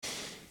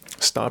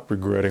Stop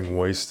regretting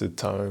wasted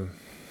time.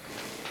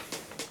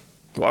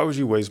 Why would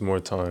you waste more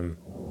time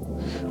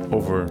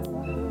over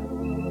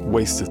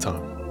wasted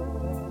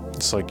time?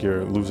 It's like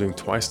you're losing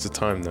twice the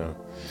time now.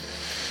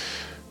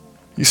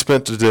 You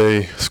spent the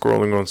day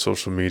scrolling on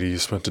social media, you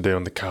spent the day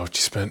on the couch,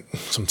 you spent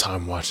some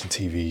time watching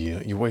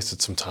TV, you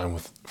wasted some time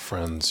with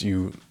friends,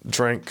 you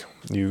drank,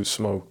 you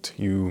smoked,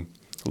 you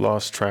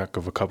lost track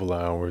of a couple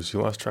of hours,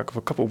 you lost track of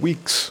a couple of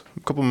weeks,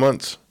 a couple of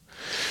months,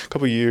 a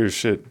couple of years,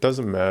 shit,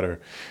 doesn't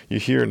matter. You're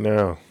here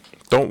now.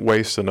 Don't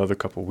waste another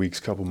couple of weeks,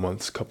 couple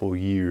months, couple of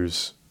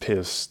years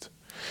pissed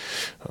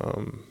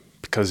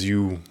because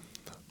you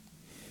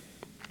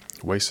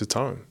wasted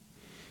time.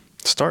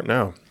 Start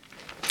now.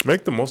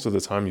 Make the most of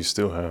the time you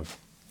still have.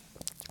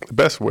 The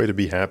best way to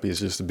be happy is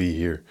just to be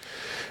here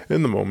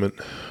in the moment.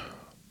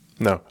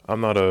 Now,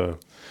 I'm not a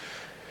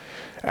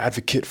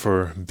advocate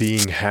for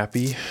being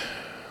happy.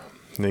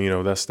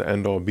 That's the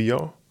end all be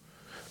all.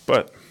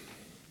 But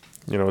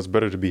it's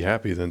better to be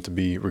happy than to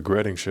be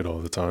regretting shit all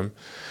the time.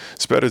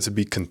 It's better to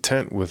be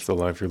content with the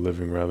life you're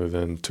living rather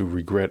than to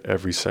regret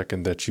every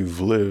second that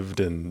you've lived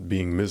and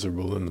being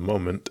miserable in the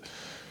moment.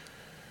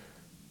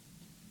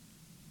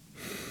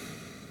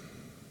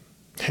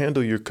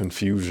 Handle your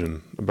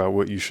confusion about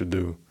what you should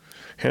do.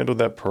 Handle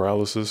that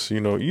paralysis. You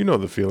know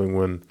the feeling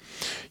when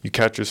you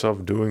catch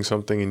yourself doing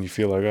something and you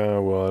feel like,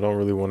 I don't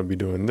really want to be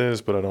doing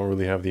this, but I don't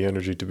really have the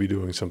energy to be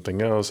doing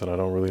something else, and I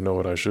don't really know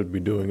what I should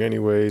be doing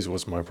anyways.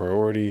 What's my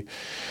priority?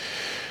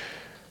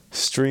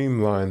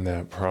 Streamline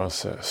that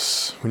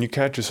process. When you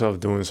catch yourself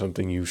doing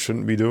something you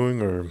shouldn't be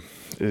doing, or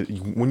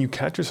when you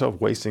catch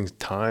yourself wasting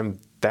time,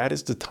 that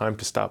is the time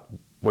to stop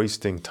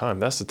wasting time.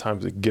 That's the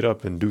time to get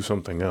up and do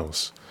something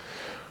else.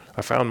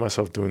 I found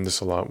myself doing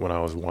this a lot when I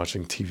watched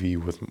TV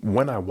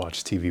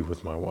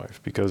with my wife,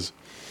 because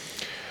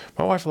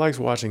my wife likes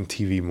watching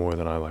TV more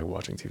than I like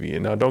watching TV.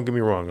 And now, don't get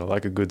me wrong, I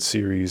like a good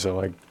series. I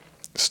like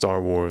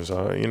Star Wars.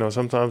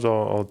 Sometimes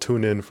I'll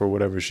tune in for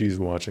whatever she's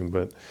watching,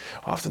 but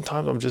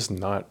oftentimes I'm just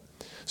not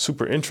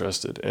super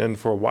interested. And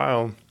for a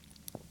while,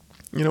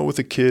 with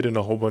a kid and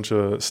a whole bunch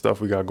of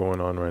stuff we got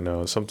going on right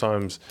now,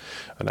 sometimes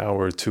an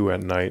hour or two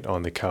at night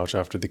on the couch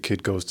after the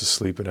kid goes to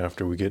sleep and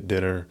after we get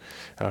dinner,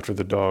 after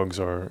the dogs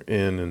are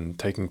in and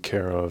taken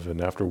care of, and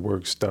after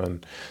work's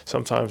done,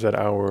 sometimes that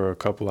hour or a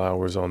couple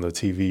hours on the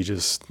TV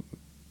just,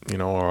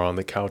 or on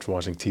the couch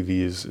watching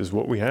TV is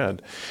what we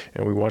had.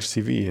 And we watch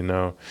TV, and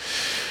now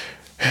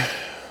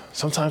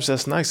sometimes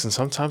that's nice, and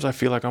sometimes I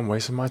feel like I'm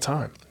wasting my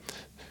time.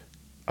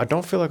 I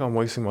don't feel like I'm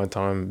wasting my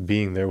time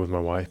being there with my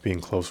wife,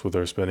 being close with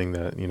her, spending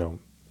that,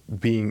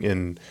 being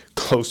in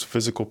close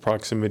physical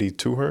proximity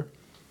to her.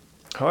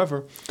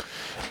 However,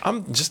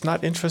 I'm just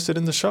not interested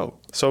in the show.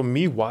 So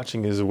me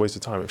watching is a waste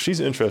of time. If she's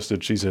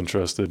interested, she's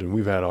interested. And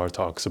we've had our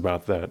talks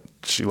about that.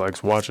 She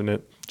likes watching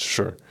it.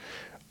 Sure.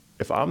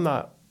 If I'm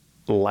not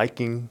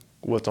liking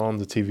what's on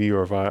the TV,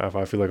 or if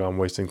I feel like I'm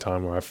wasting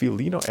time, or I feel,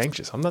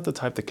 anxious, I'm not the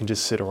type that can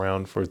just sit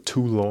around for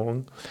too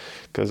long,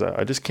 because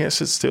I just can't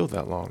sit still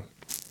that long.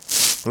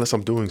 Unless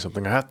I'm doing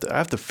something, I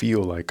have to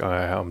feel like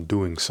I'm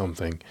doing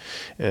something,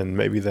 and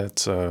maybe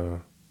that's I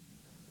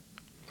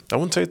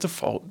wouldn't say it's a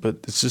fault, but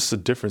it's just a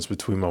difference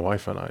between my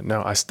wife and I.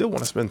 Now, I still want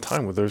to spend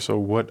time with her, so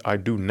what I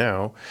do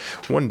now,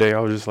 one day I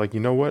was just like, you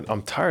know what?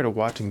 I'm tired of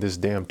watching this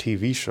damn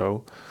TV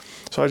show,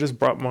 so I just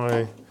brought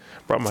my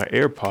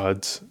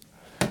AirPods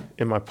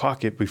in my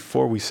pocket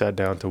before we sat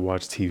down to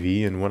watch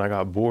TV. And when I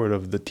got bored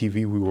of the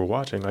TV we were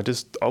watching, I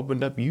just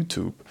opened up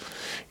YouTube,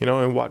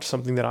 and watched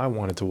something that I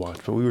wanted to watch.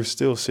 But we were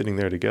still sitting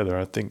there together.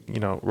 I think,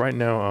 right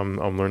now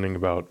I'm learning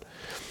about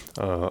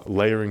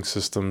layering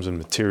systems and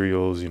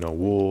materials,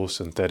 wool,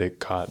 synthetic,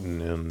 cotton,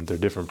 and their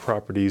different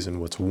properties, and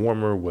what's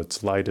warmer,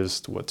 what's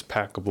lightest, what's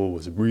packable,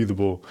 what's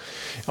breathable.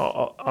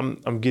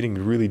 I'm getting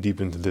really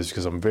deep into this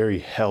because I'm very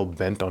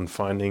hell-bent on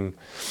finding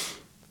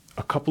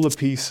a couple of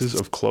pieces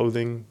of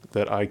clothing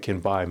that I can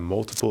buy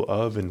multiple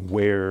of and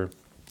wear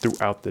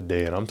throughout the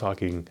day. And I'm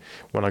talking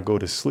when I go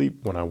to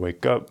sleep, when I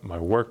wake up, my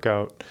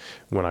workout,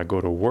 when I go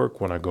to work,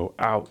 when I go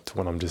out,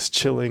 when I'm just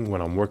chilling,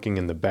 when I'm working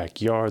in the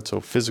backyard. So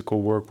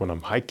physical work, when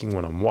I'm hiking,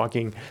 when I'm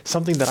walking,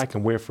 something that I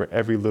can wear for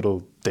every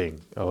little thing.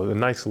 A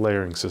nice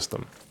layering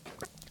system.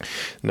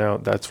 Now,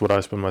 that's what I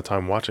spend my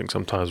time watching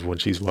sometimes when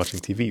she's watching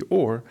TV.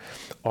 Or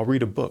I'll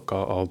read a book.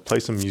 I'll play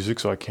some music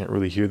so I can't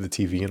really hear the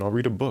TV, and I'll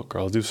read a book, or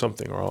I'll do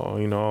something, or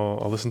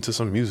I'll listen to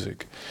some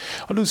music.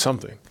 I'll do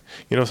something,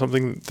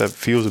 something that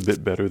feels a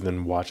bit better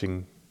than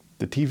watching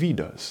the TV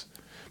does,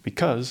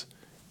 because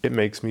it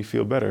makes me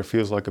feel better. It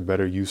feels like a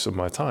better use of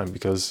my time,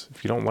 because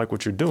if you don't like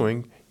what you're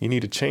doing, you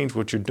need to change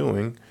what you're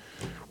doing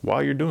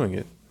while you're doing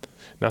it.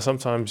 Now,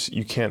 sometimes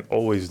you can't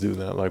always do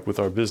that. Like with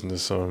our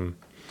business,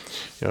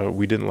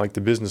 we didn't like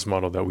the business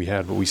model that we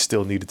had, but we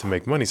still needed to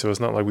make money. So it's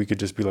not like we could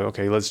just be like,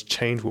 okay, let's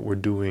change what we're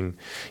doing,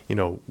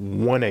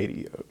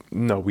 180.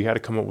 No, we had to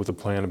come up with a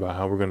plan about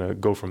how we're going to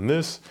go from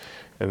this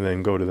and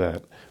then go to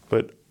that.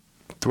 But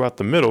throughout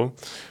the middle,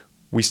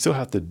 we still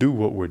have to do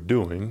what we're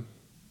doing.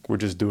 We're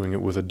just doing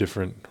it with a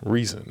different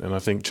reason. And I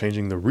think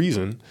changing the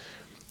reason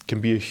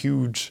can be a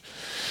huge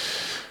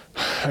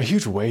a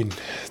huge way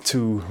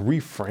to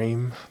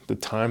reframe the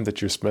time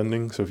that you're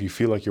spending. So if you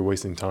feel like you're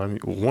wasting time,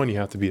 one, you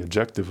have to be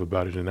objective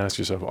about it and ask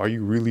yourself, are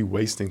you really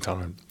wasting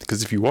time?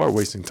 Because if you are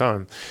wasting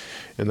time,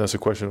 and that's a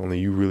question only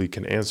you really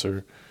can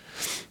answer,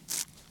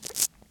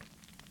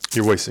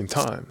 you're wasting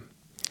time.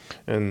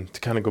 And to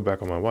kind of go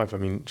back on my wife, I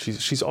mean,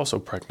 she's also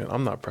pregnant.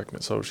 I'm not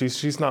pregnant, so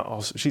she's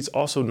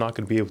also not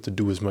going to be able to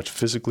do as much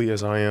physically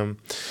as I am.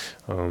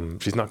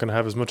 She's not going to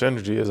have as much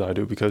energy as I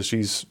do because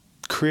she's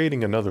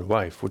creating another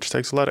life, which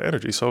takes a lot of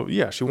energy. So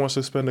yeah, she wants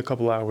to spend a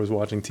couple hours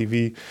watching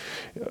TV.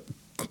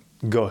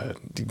 Go ahead.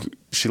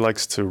 She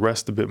likes to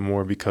rest a bit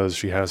more because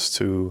she has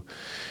to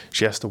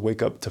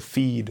wake up to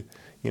feed,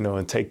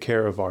 and take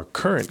care of our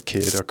current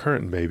kid, our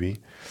current baby.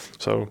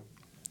 So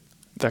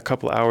that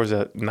couple hours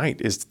at night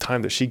is the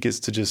time that she gets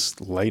to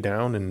just lay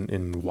down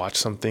and watch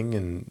something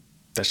and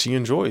that she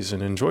enjoys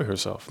and enjoy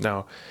herself.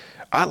 Now,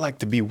 I like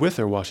to be with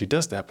her while she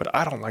does that, but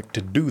I don't like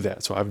to do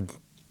that. So I've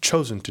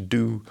chosen to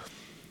do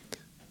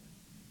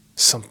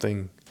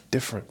something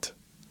different.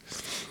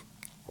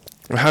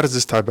 How does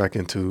this tie back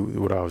into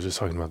what I was just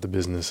talking about, the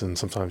business? And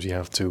sometimes you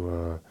have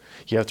to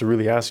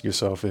really ask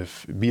yourself,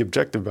 be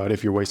objective about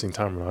if you're wasting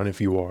time or not. If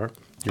you are,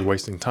 you're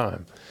wasting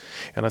time.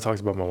 And I talked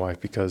about my wife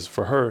because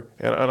for her,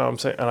 and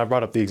I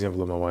brought up the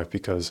example of my wife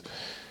because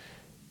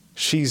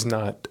she's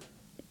not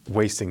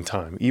wasting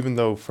time. Even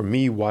though for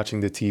me, watching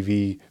the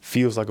TV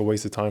feels like a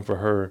waste of time, for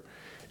her,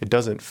 it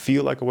doesn't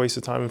feel like a waste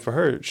of time. And for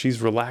her,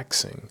 she's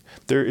relaxing.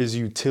 There is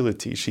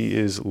utility. She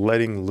is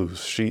letting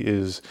loose. She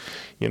is,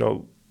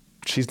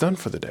 she's done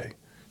for the day.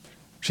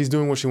 She's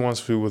doing what she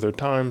wants to do with her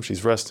time.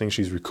 She's resting.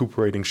 She's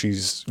recuperating.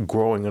 She's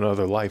growing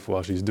another life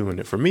while she's doing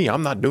it. For me,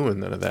 I'm not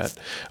doing none of that.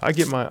 I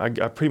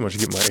pretty much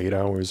get my 8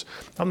 hours.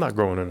 I'm not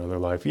growing another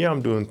life. Yeah,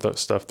 I'm doing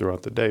stuff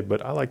throughout the day,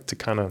 but I like to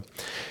kind of,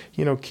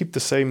 keep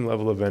the same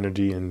level of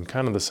energy and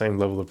kind of the same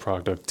level of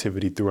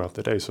productivity throughout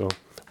the day. So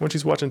when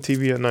she's watching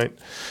TV at night,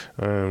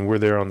 and we're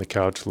there on the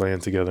couch laying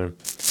together,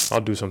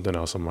 I'll do something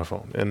else on my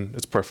phone, and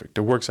it's perfect.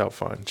 It works out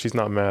fine. She's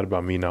not mad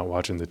about me not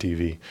watching the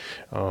TV.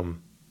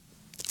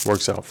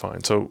 Works out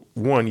fine. So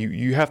one,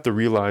 you have to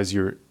realize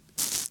your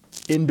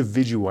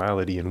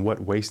individuality and what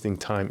wasting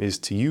time is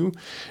to you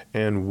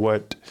and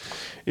what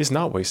is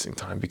not wasting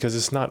time, because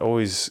it's not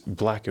always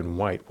black and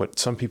white. What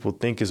some people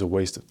think is a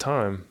waste of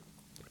time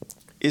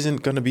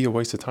isn't going to be a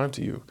waste of time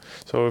to you.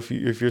 So if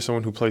you're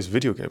someone who plays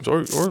video games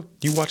or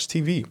you watch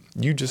TV,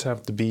 you just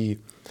have to be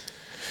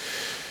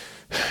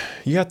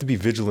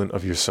vigilant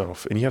of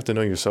yourself, and you have to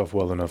know yourself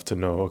well enough to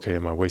know, okay,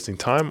 am I wasting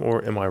time,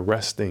 or am I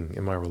resting?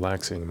 Am I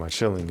relaxing? Am I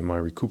chilling? Am I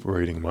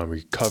recuperating? Am I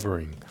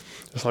recovering?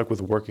 Just like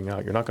with working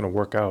out, you're not going to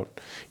work out,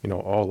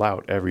 all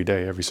out every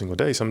day, every single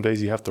day. Some days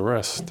you have to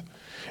rest.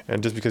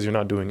 And just because you're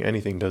not doing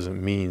anything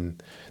doesn't mean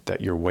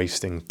that you're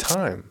wasting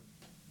time.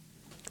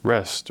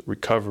 Rest,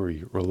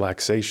 recovery,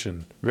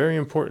 relaxation, very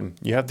important.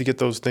 You have to get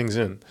those things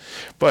in.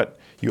 But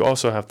you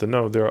also have to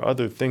know there are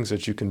other things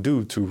that you can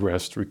do to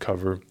rest,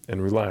 recover,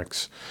 and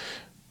relax.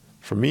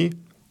 For me,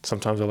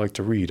 sometimes I like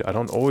to read. I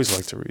don't always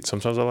like to read.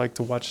 Sometimes I like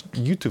to watch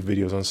YouTube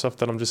videos on stuff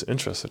that I'm just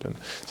interested in.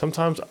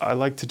 Sometimes I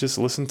like to just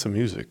listen to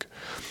music.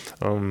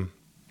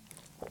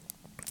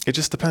 It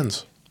just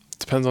depends.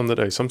 Depends on the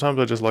day. Sometimes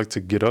I just like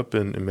to get up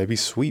and maybe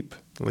sweep.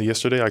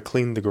 Yesterday I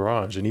cleaned the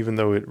garage, and even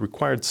though it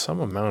required some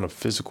amount of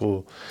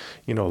physical,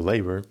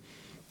 labor,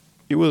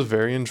 it was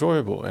very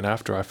enjoyable. And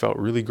after, I felt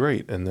really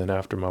great. And then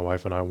after, my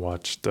wife and I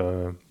watched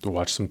some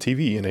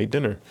TV and ate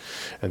dinner.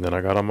 And then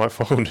I got on my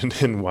phone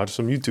and watched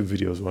some YouTube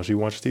videos while she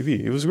watched TV.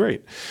 It was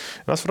great.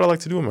 And that's what I like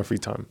to do in my free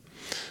time.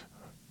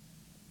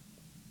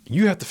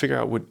 You have to figure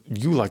out what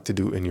you like to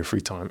do in your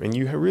free time, and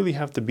you really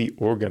have to be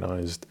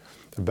organized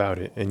about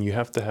it, and you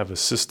have to have a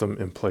system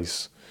in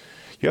place.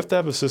 You have to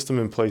have a system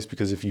in place,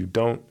 because if you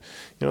don't,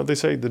 they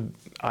say the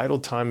idle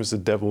time is the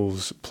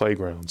devil's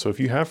playground. So if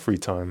you have free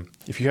time,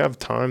 if you have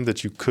time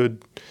that you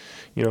could,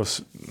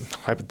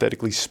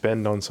 hypothetically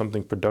spend on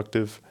something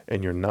productive,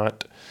 and you're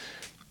not,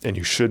 and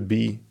you should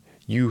be,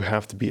 you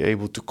have to be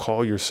able to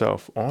call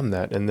yourself on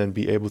that, and then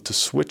be able to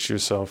switch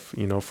yourself,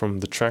 from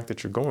the track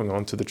that you're going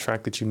on to the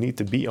track that you need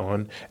to be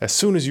on as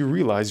soon as you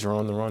realize you're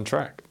on the wrong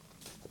track.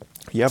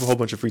 You have a whole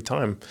bunch of free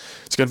time.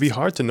 It's going to be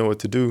hard to know what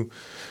to do,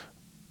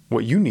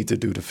 what you need to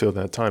do to fill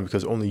that time,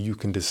 because only you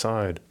can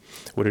decide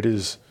what it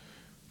is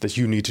that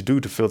you need to do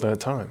to fill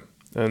that time.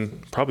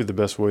 And probably the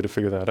best way to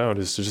figure that out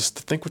is to just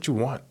think what you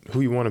want,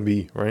 who you want to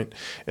be, right?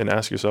 And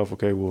ask yourself,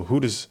 okay, well, who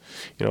does,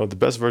 the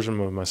best version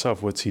of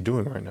myself, what's he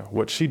doing right now?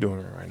 What's she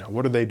doing right now?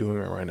 What are they doing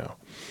right now?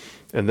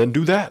 And then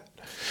do that.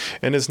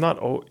 And it's not,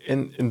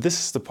 and this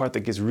is the part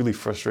that gets really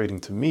frustrating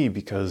to me,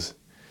 because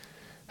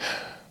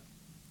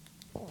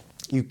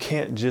you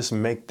can't just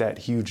make that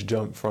huge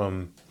jump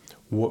from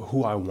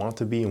who I want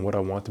to be and what I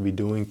want to be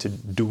doing to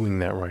doing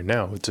that right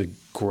now. It's a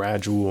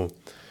gradual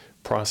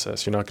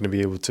process. You're not going to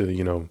be able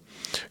to,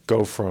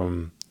 go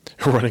from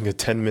running a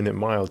 10-minute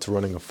mile to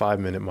running a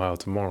 5-minute mile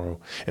tomorrow,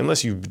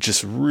 unless you've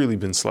just really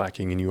been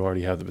slacking and you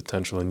already have the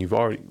potential and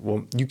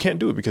you can't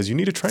do it because you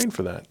need to train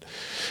for that.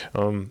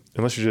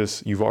 Unless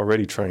you've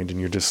already trained and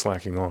you're just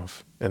slacking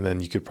off, and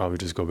then you could probably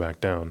just go back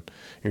down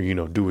or,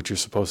 do what you're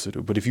supposed to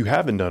do. But if you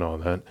haven't done all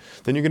that,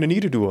 then you're going to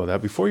need to do all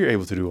that before you're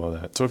able to do all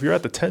that. So if you're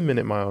at the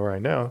 10-minute mile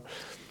right now,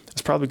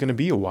 it's probably going to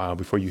be a while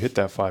before you hit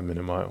that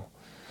 5-minute mile.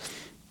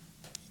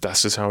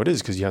 That's just how it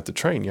is, because you have to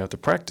train, you have to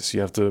practice,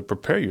 you have to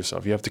prepare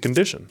yourself, you have to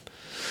condition.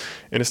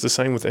 And it's the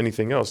same with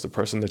anything else. The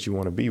person that you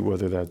want to be,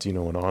 whether that's,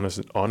 an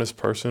honest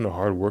person, a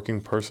hardworking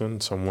person,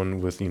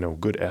 someone with,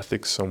 good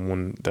ethics,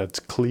 someone that's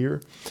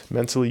clear.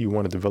 Mentally, you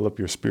want to develop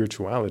your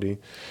spirituality,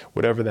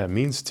 whatever that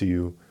means to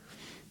you.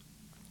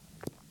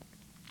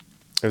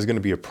 There's going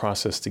to be a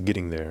process to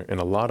getting there. And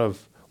a lot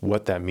of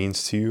what that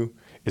means to you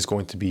is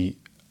going to be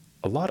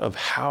a lot of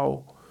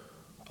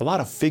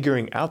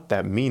figuring out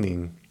that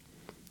meaning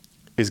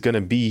is going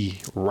to be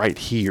right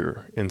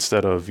here,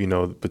 instead of,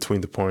 between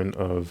the point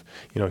of,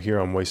 here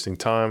I'm wasting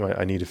time.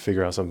 I need to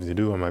figure out something to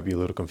do. I might be a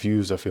little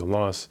confused. I feel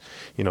lost.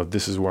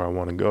 This is where I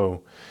want to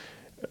go.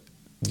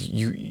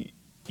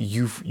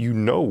 You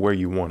know where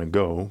you want to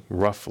go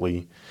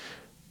roughly,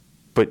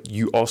 but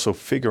you also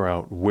figure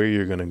out where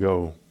you're going to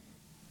go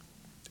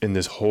in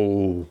this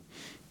whole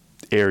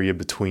area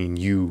between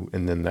you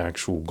and then the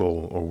actual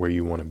goal, or where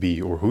you want to be,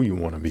 or who you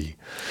want to be,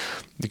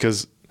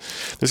 because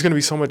there's going to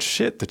be so much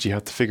shit that you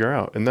have to figure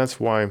out. And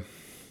that's why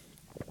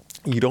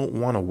you don't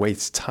want to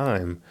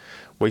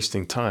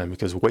wasting time,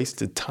 because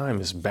wasted time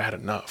is bad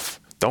enough.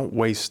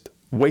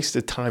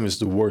 Wasted time is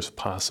the worst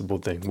possible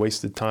thing.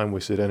 Wasted time,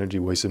 wasted energy,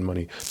 wasted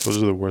money.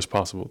 Those are the worst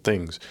possible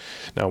things.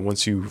 Now,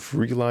 once you've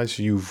realized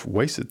you've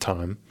wasted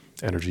time,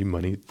 energy,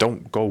 money,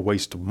 don't go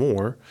waste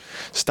more.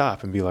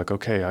 Stop and be like,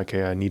 okay,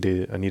 I need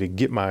to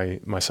get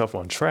myself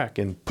on track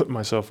and put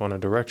myself on a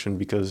direction,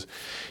 because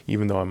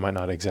even though I might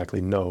not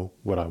exactly know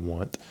what I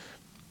want,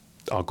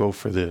 I'll go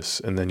for this,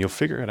 and then you'll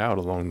figure it out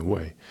along the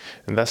way.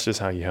 And that's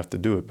just how you have to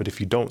do it. But if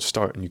you don't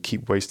start and you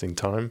keep wasting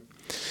time,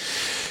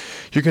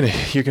 you're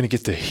gonna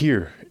get to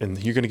here,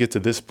 and you're gonna get to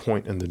this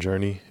point in the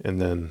journey,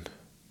 and then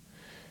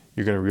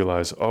you're gonna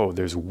realize, oh,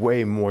 there's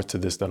way more to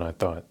this than I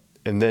thought.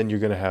 And then you're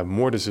going to have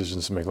more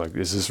decisions to make, like,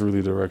 is this really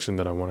the direction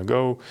that I want to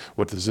go?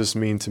 What does this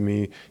mean to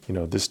me?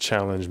 This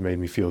challenge made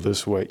me feel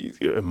this way.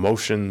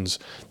 Emotions,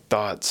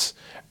 thoughts,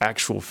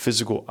 actual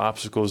physical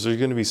obstacles. There's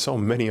going to be so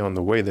many on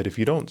the way that if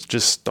you don't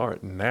just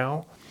start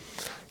now,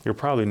 you're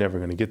probably never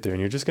going to get there. And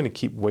you're just going to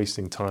keep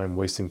wasting time,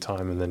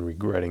 and then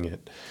regretting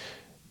it.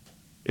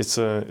 It's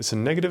a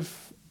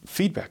negative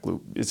feedback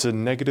loop. It's a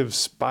negative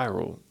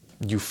spiral.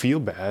 You feel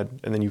bad,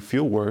 and then you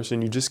feel worse,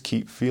 and you just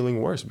keep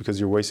feeling worse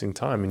because you're wasting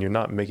time and you're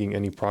not making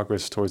any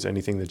progress towards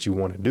anything that you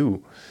want to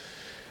do.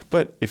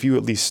 But if you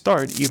at least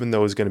start, even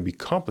though it's going to be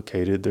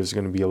complicated, there's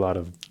going to be a lot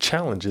of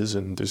challenges,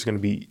 and there's going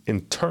to be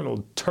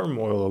internal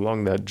turmoil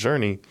along that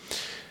journey,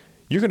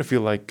 you're going to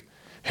feel like,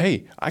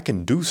 hey, I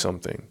can do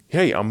something.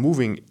 Hey, I'm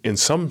moving in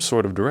some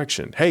sort of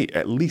direction. Hey,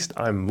 at least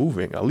I'm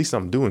moving. At least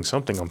I'm doing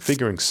something. I'm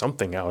figuring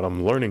something out.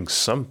 I'm learning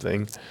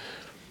something.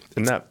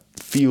 And that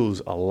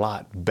feels a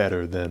lot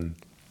better than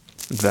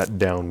that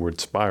downward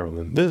spiral.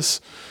 And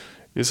this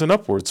is an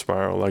upward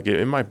spiral. Like,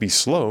 it might be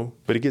slow,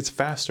 but it gets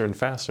faster and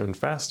faster and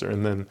faster.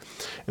 And then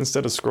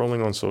instead of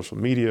scrolling on social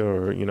media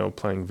or,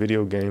 playing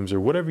video games or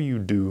whatever you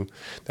do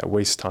that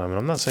wastes time, and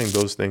I'm not saying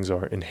those things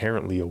are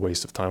inherently a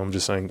waste of time. I'm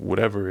just saying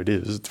whatever it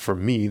is, for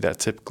me, that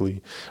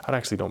typically, I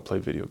actually don't play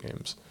video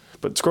games.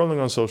 But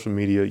scrolling on social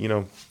media,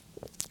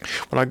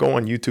 when I go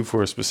on YouTube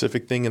for a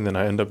specific thing and then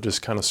I end up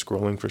just kind of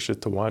scrolling for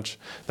shit to watch,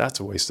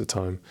 that's a waste of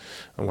time.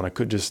 And when I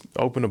could just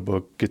open a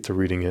book, get to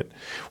reading it,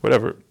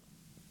 whatever.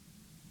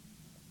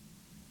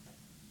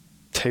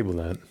 Table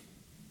that.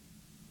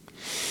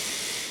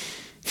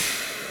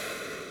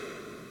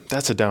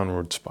 That's a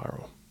downward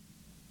spiral.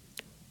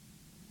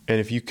 And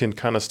if you can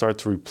kind of start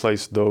to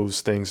replace those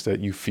things that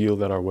you feel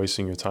that are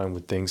wasting your time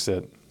with things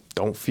that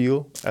don't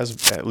feel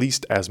at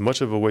least as much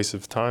of a waste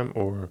of time,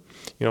 or,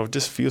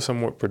 just feel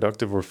somewhat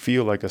productive or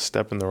feel like a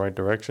step in the right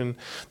direction,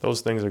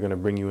 those things are going to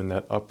bring you in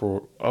that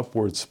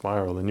upward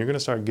spiral. And you're going to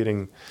start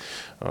getting,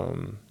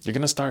 you're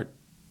going to start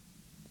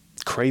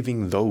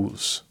craving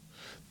those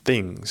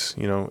things,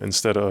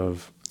 instead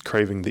of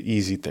craving the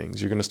easy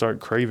things. You're going to start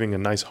craving a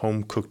nice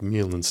home cooked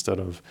meal instead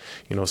of,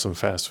 some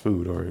fast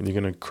food, or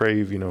you're going to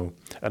crave,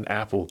 an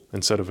apple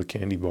instead of a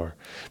candy bar,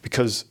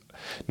 because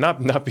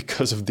not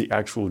because of the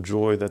actual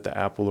joy that the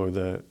apple or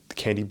the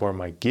candy bar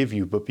might give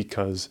you, but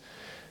because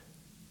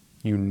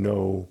you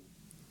know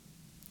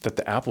that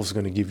the apple is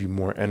going to give you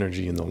more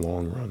energy in the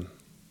long run.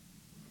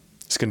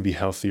 It's going to be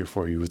healthier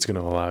for you. It's going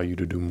to allow you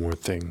to do more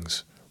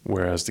things.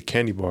 Whereas the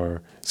candy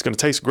bar, it's going to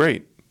taste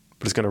great,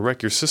 but it's going to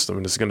wreck your system,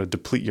 and it's going to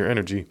deplete your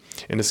energy,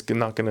 and it's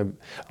not going to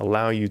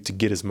allow you to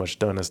get as much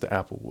done as the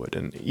apple would.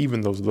 And even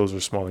though those are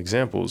small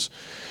examples,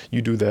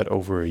 you do that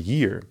over a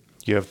year.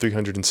 You have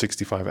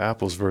 365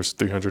 apples versus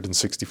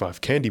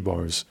 365 candy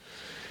bars.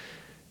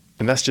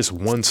 And that's just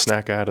one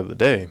snack out of the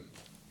day.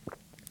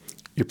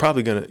 you're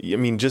probably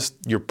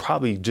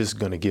just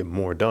gonna get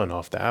more done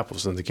off the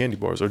apples than the candy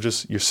bars, or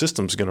just your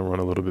system's gonna run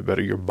a little bit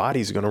better, your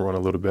body's gonna run a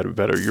little bit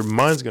better, your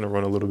mind's gonna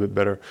run a little bit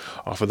better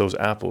off of those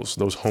apples,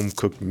 those home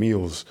cooked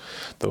meals,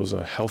 those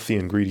healthy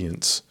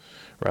ingredients,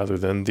 rather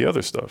than the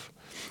other stuff.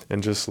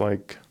 And just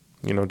like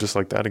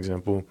that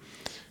example,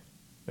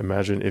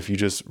 imagine if you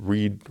just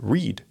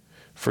read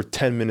for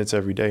 10 minutes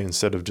every day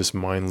instead of just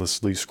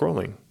mindlessly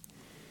scrolling.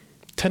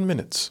 10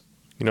 minutes.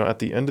 At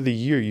the end of the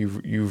year,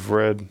 you've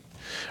read,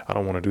 I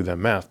don't want to do that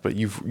math, but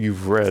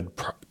you've read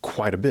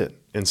quite a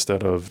bit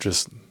instead of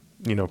just,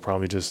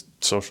 probably just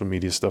social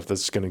media stuff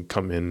that's going to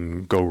come in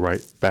and go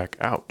right back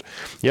out.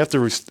 You have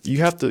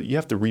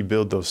to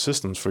rebuild those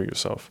systems for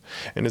yourself,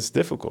 and it's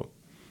difficult.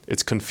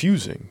 It's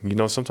confusing.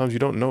 Sometimes you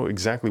don't know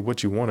exactly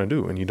what you want to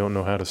do and you don't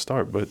know how to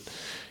start, but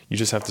you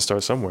just have to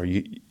start somewhere.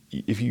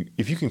 If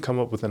you can come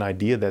up with an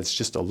idea that's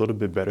just a little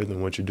bit better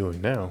than what you're doing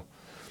now,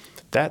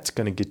 that's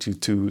going to get you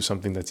to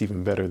something that's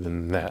even better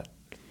than that.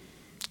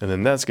 And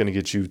then that's going to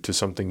get you to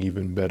something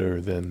even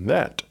better than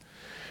that.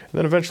 And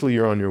then eventually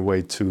you're on your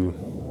way to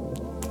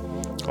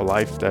a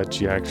life that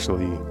you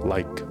actually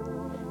like,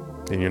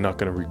 and you're not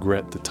going to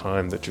regret the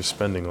time that you're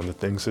spending on the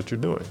things that you're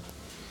doing.